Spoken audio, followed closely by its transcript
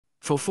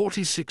For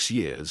 46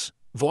 years,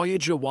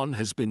 Voyager 1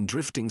 has been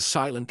drifting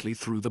silently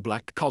through the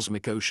black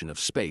cosmic ocean of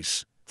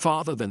space,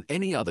 farther than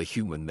any other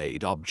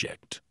human-made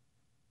object.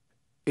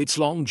 Its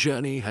long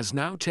journey has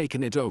now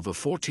taken it over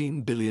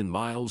 14 billion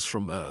miles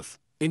from Earth,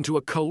 into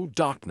a cold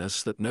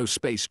darkness that no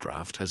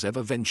spacecraft has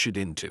ever ventured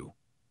into.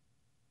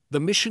 The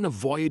mission of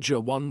Voyager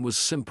 1 was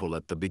simple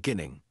at the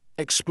beginning: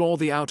 explore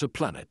the outer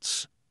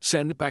planets,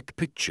 send back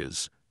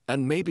pictures,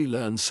 and maybe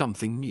learn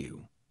something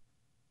new.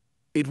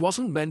 It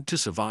wasn't meant to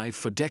survive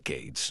for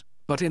decades,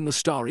 but in the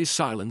starry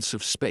silence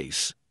of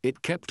space,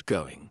 it kept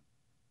going.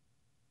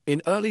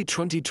 In early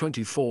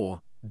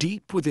 2024,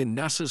 deep within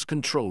NASA's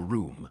control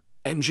room,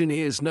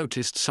 engineers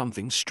noticed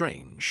something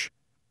strange.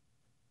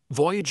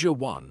 Voyager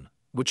 1,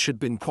 which had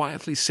been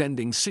quietly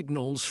sending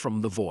signals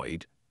from the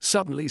void,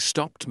 suddenly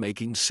stopped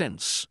making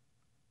sense.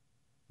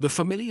 The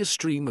familiar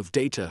stream of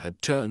data had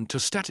turned to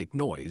static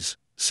noise,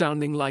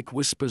 sounding like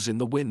whispers in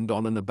the wind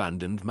on an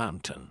abandoned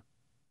mountain.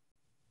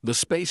 The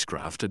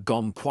spacecraft had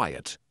gone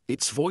quiet,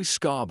 its voice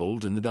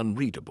garbled and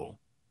unreadable.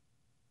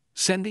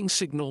 Sending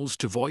signals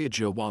to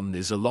Voyager 1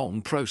 is a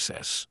long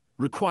process,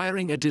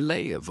 requiring a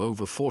delay of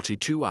over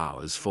 42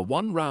 hours for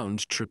one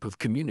round trip of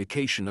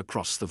communication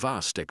across the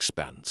vast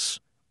expanse.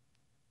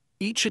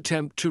 Each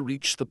attempt to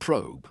reach the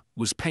probe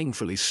was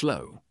painfully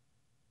slow.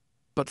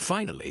 But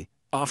finally,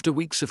 after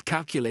weeks of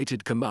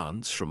calculated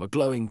commands from a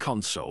glowing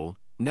console,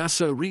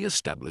 NASA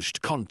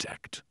re-established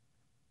contact.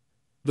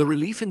 The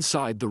relief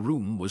inside the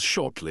room was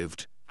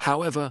short-lived,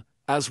 however,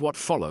 as what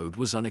followed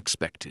was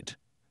unexpected.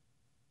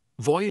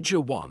 Voyager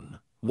 1,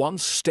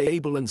 once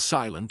stable and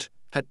silent,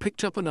 had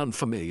picked up an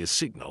unfamiliar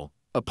signal,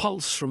 a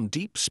pulse from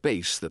deep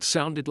space that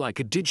sounded like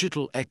a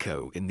digital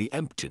echo in the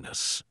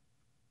emptiness.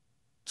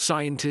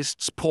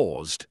 Scientists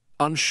paused,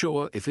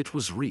 unsure if it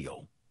was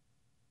real.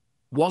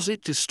 Was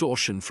it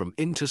distortion from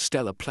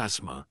interstellar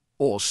plasma,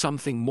 or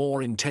something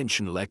more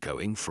intentional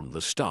echoing from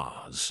the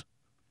stars?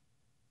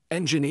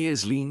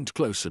 Engineers leaned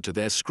closer to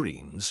their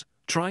screens,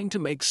 trying to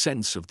make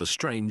sense of the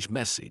strange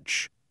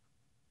message.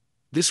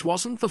 This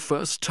wasn't the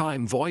first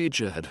time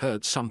Voyager had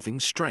heard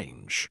something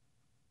strange.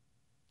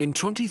 In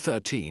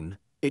 2013,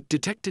 it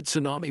detected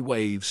tsunami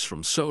waves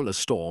from solar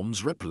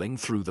storms rippling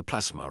through the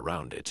plasma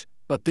around it,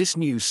 but this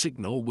new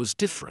signal was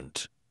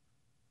different.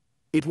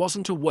 It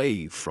wasn't a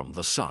wave from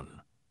the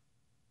sun.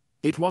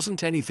 It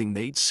wasn't anything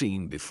they'd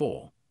seen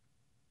before.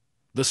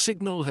 The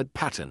signal had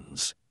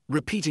patterns,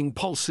 repeating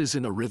pulses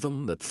in a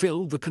rhythm that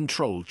filled the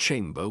control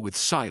chamber with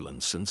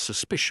silence and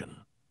suspicion.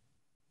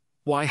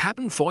 Why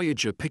hadn't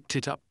Voyager picked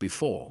it up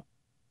before?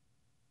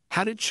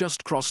 Had it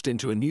just crossed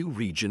into a new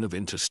region of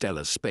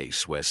interstellar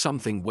space where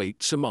something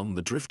waits among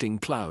the drifting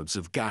clouds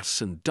of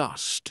gas and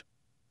dust?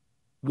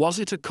 Was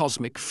it a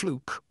cosmic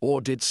fluke,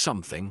 or did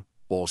something,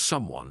 or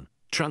someone,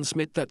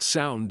 transmit that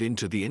sound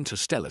into the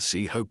interstellar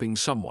sea hoping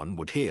someone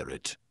would hear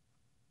it?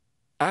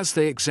 As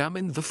they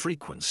examined the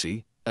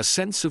frequency, a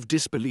sense of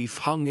disbelief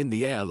hung in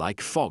the air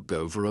like fog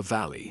over a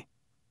valley.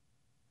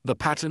 The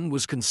pattern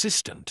was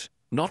consistent,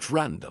 not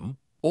random,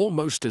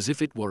 almost as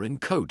if it were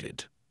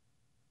encoded.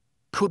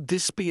 Could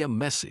this be a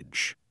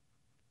message?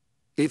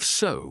 If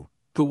so,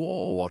 who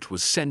or what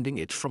was sending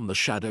it from the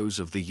shadows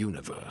of the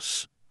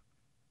universe?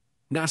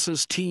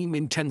 NASA's team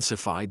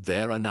intensified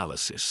their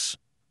analysis.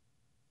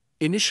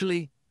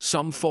 Initially,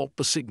 some thought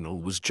the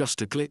signal was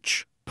just a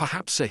glitch,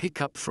 perhaps a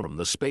hiccup from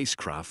the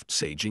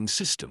spacecraft's aging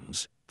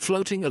systems,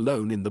 floating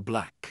alone in the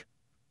black.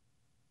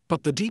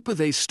 But the deeper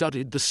they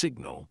studied the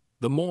signal,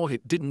 the more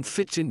it didn't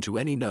fit into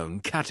any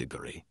known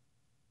category.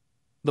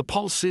 The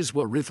pulses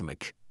were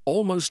rhythmic,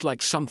 almost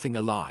like something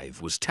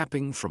alive was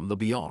tapping from the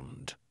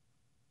beyond.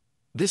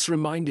 This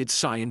reminded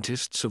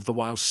scientists of the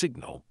WOW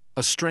signal,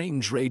 a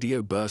strange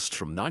radio burst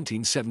from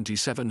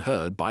 1977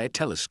 heard by a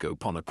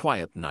telescope on a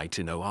quiet night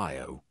in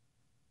Ohio.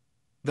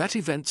 That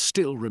event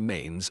still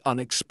remains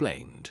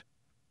unexplained.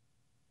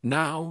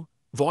 Now,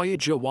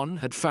 Voyager 1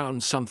 had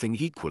found something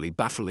equally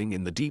baffling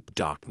in the deep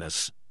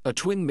darkness, a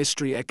twin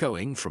mystery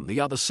echoing from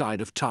the other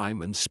side of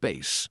time and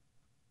space.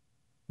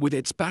 With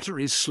its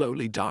batteries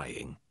slowly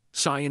dying,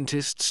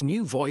 scientists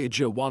knew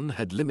Voyager 1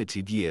 had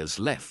limited years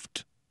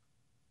left.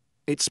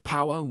 Its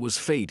power was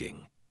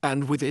fading,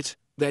 and with it,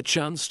 their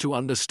chance to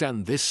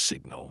understand this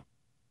signal.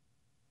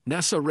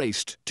 NASA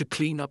raced to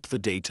clean up the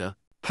data,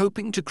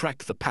 hoping to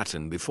crack the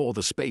pattern before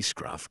the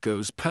spacecraft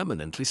goes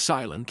permanently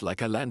silent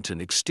like a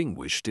lantern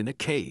extinguished in a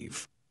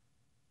cave.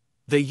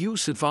 They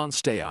use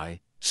advanced AI,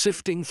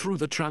 sifting through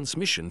the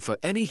transmission for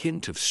any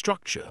hint of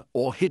structure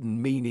or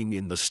hidden meaning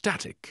in the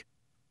static.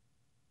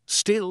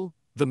 Still,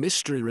 the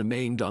mystery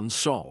remained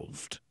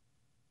unsolved.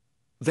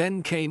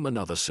 Then came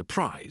another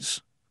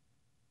surprise.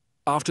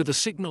 After the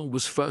signal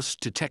was first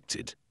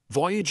detected,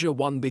 Voyager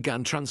 1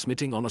 began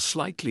transmitting on a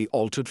slightly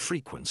altered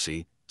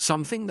frequency,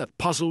 something that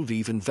puzzled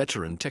even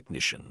veteran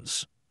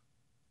technicians.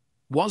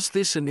 Was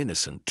this an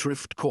innocent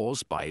drift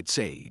caused by its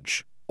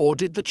age, or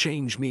did the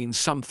change mean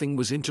something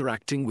was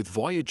interacting with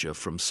Voyager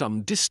from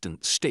some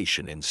distant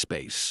station in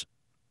space?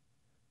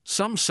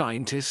 Some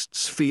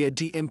scientists feared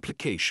the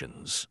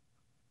implications.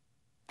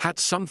 Had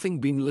something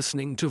been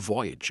listening to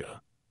Voyager?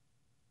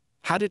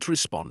 Had it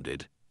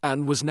responded,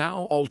 and was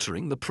now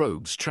altering the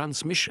probe's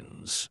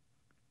transmissions?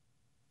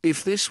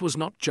 If this was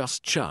not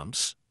just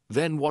chance,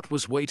 then what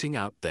was waiting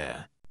out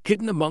there,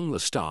 hidden among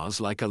the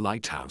stars like a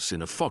lighthouse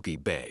in a foggy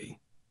bay?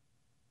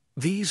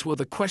 These were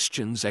the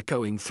questions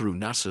echoing through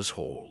NASA's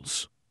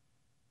halls.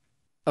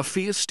 A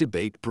fierce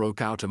debate broke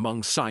out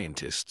among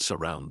scientists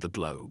around the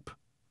globe.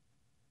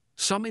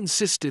 Some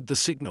insisted the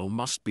signal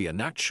must be a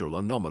natural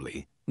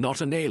anomaly,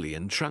 not an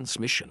alien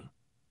transmission.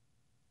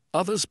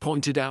 Others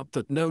pointed out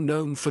that no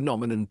known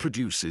phenomenon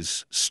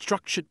produces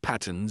structured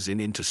patterns in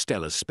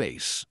interstellar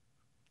space.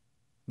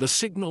 The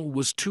signal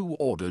was too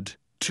ordered,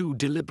 too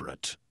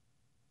deliberate.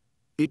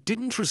 It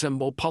didn't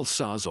resemble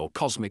pulsars or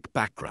cosmic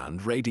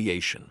background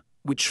radiation,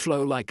 which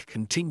flow like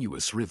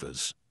continuous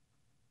rivers.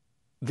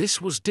 This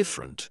was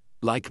different,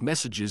 like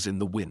messages in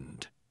the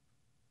wind.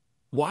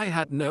 Why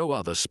had no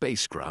other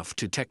spacecraft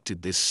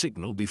detected this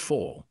signal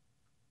before?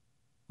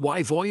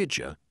 Why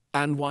Voyager,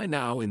 and why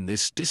now in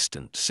this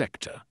distant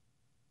sector?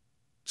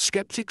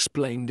 Skeptics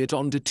blamed it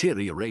on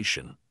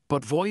deterioration,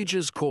 but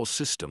Voyager's core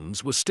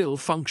systems were still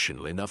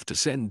functional enough to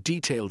send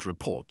detailed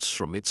reports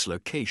from its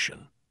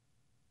location.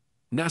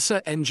 NASA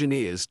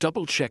engineers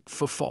double-checked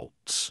for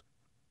faults.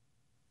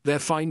 Their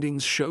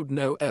findings showed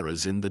no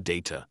errors in the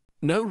data,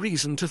 no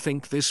reason to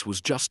think this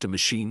was just a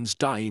machine's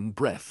dying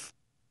breath.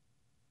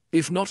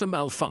 If not a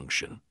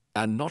malfunction,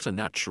 and not a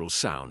natural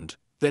sound,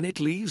 then it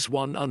leaves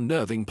one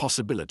unnerving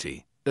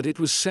possibility, that it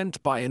was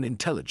sent by an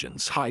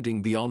intelligence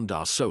hiding beyond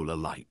our solar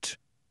light.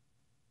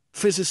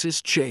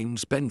 Physicist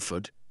James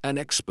Benford, an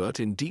expert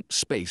in deep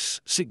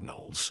space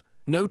signals,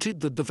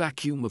 noted that the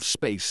vacuum of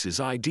space is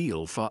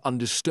ideal for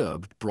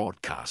undisturbed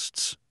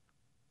broadcasts.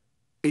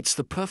 It's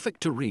the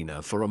perfect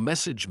arena for a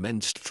message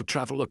meant to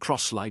travel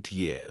across light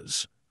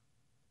years.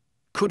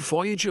 Could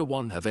Voyager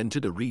 1 have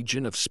entered a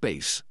region of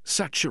space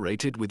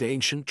saturated with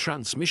ancient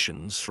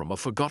transmissions from a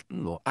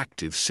forgotten or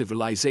active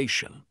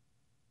civilization?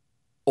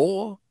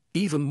 Or,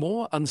 even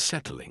more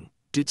unsettling,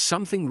 did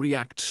something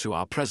react to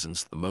our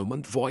presence the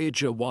moment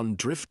Voyager 1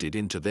 drifted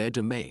into their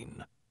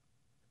domain?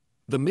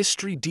 The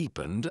mystery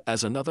deepened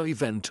as another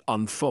event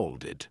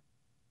unfolded.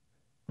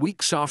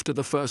 Weeks after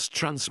the first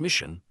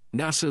transmission,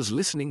 NASA's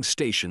listening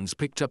stations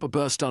picked up a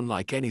burst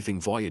unlike anything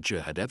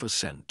Voyager had ever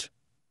sent.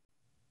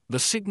 The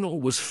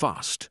signal was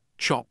fast,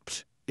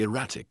 chopped,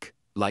 erratic,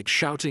 like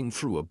shouting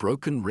through a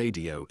broken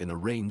radio in a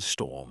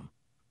rainstorm.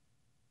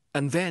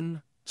 And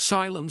then,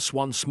 silence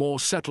once more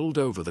settled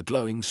over the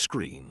glowing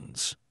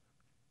screens.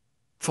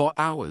 For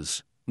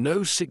hours,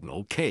 no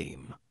signal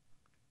came.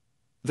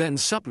 Then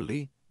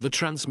suddenly, the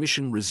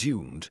transmission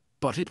resumed,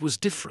 but it was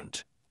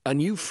different. A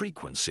new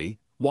frequency,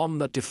 one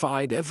that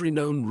defied every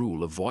known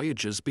rule of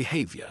Voyager's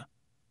behavior.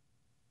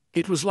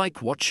 It was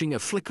like watching a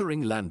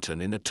flickering lantern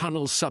in a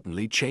tunnel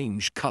suddenly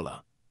change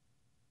color.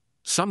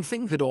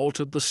 Something had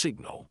altered the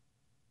signal.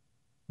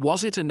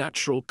 Was it a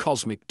natural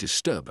cosmic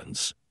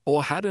disturbance,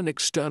 or had an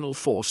external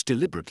force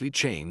deliberately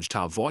changed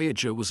how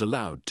Voyager was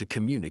allowed to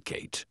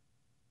communicate?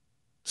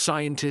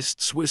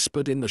 Scientists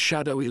whispered in the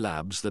shadowy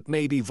labs that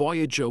maybe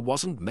Voyager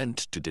wasn't meant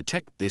to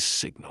detect this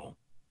signal.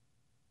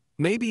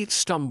 Maybe it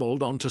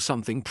stumbled onto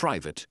something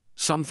private,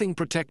 something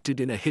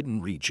protected in a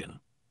hidden region.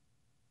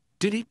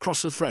 Did it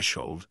cross a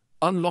threshold,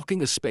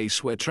 unlocking a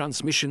space where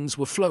transmissions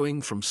were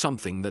flowing from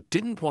something that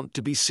didn't want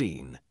to be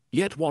seen,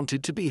 yet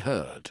wanted to be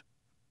heard?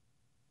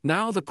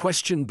 Now the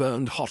question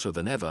burned hotter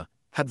than ever: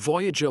 had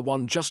Voyager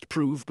 1 just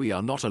proved we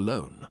are not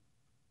alone?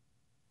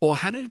 Or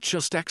had it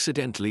just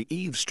accidentally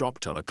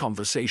eavesdropped on a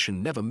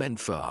conversation never meant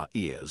for our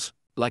ears,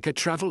 like a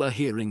traveler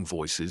hearing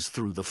voices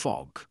through the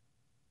fog?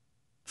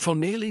 For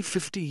nearly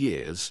 50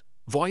 years,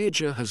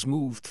 Voyager has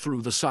moved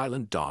through the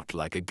silent dark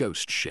like a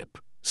ghost ship,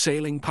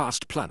 sailing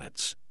past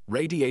planets,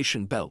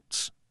 radiation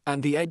belts,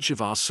 and the edge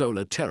of our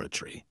solar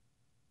territory.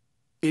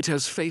 It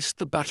has faced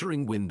the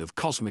battering wind of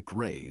cosmic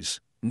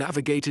rays,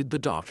 navigated the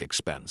dark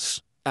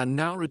expanse, and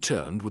now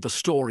returned with a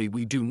story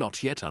we do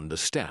not yet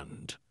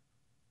understand.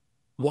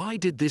 Why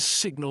did this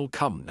signal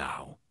come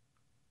now?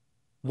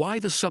 Why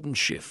the sudden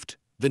shift,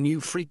 the new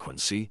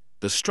frequency,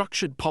 the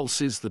structured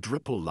pulses that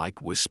ripple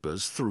like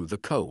whispers through the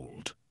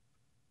cold?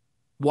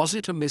 Was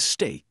it a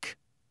mistake?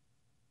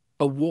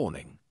 A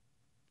warning?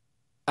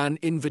 An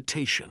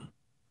invitation?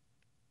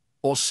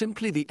 Or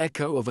simply the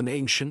echo of an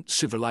ancient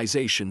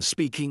civilization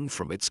speaking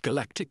from its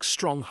galactic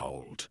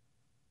stronghold?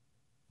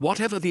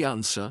 Whatever the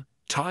answer,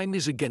 time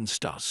is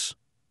against us.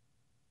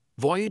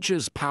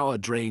 Voyager's power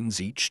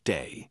drains each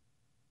day.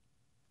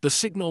 The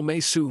signal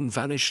may soon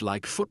vanish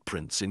like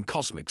footprints in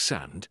cosmic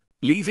sand,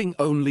 leaving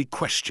only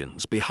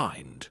questions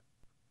behind.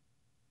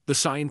 The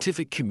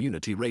scientific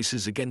community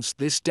races against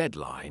this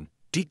deadline,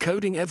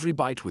 decoding every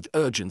byte with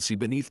urgency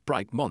beneath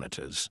bright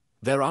monitors,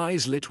 their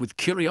eyes lit with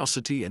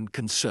curiosity and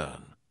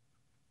concern.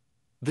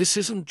 This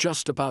isn't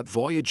just about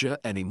Voyager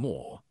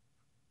anymore.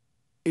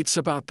 It's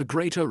about the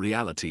greater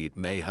reality it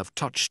may have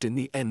touched in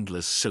the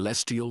endless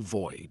celestial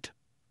void.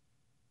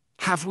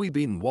 Have we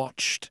been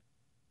watched?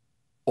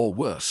 Or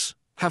worse,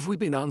 have we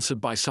been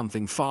answered by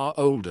something far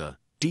older,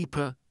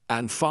 deeper,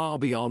 and far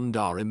beyond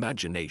our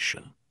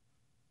imagination?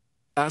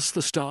 As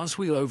the stars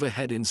wheel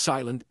overhead in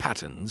silent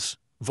patterns,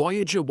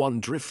 Voyager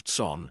 1 drifts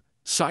on,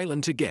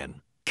 silent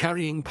again,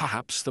 carrying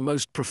perhaps the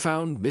most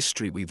profound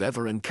mystery we've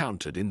ever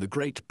encountered in the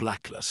great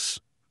blackness.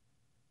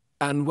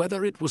 And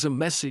whether it was a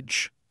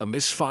message, a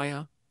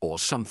misfire, or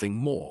something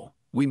more,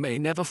 we may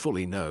never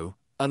fully know,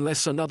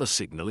 unless another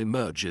signal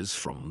emerges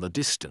from the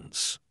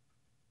distance.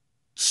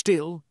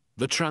 Still,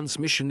 the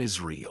transmission is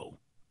real.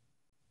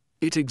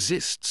 It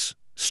exists,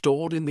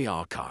 stored in the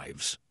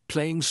archives,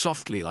 playing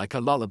softly like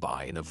a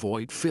lullaby in a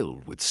void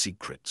filled with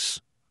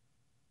secrets.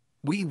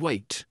 We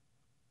wait.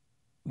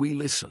 We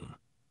listen.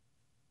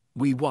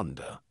 We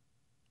wonder.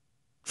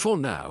 For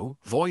now,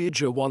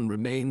 Voyager 1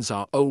 remains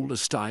our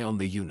oldest eye on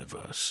the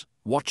universe,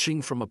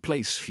 watching from a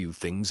place few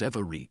things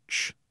ever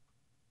reach.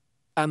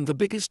 And the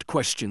biggest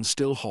question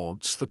still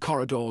haunts the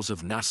corridors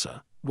of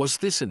NASA. Was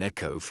this an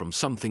echo from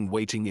something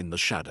waiting in the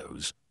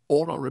shadows,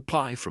 or a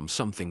reply from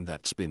something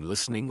that's been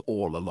listening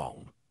all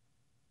along?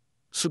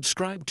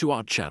 Subscribe to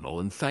our channel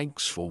and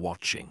thanks for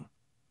watching.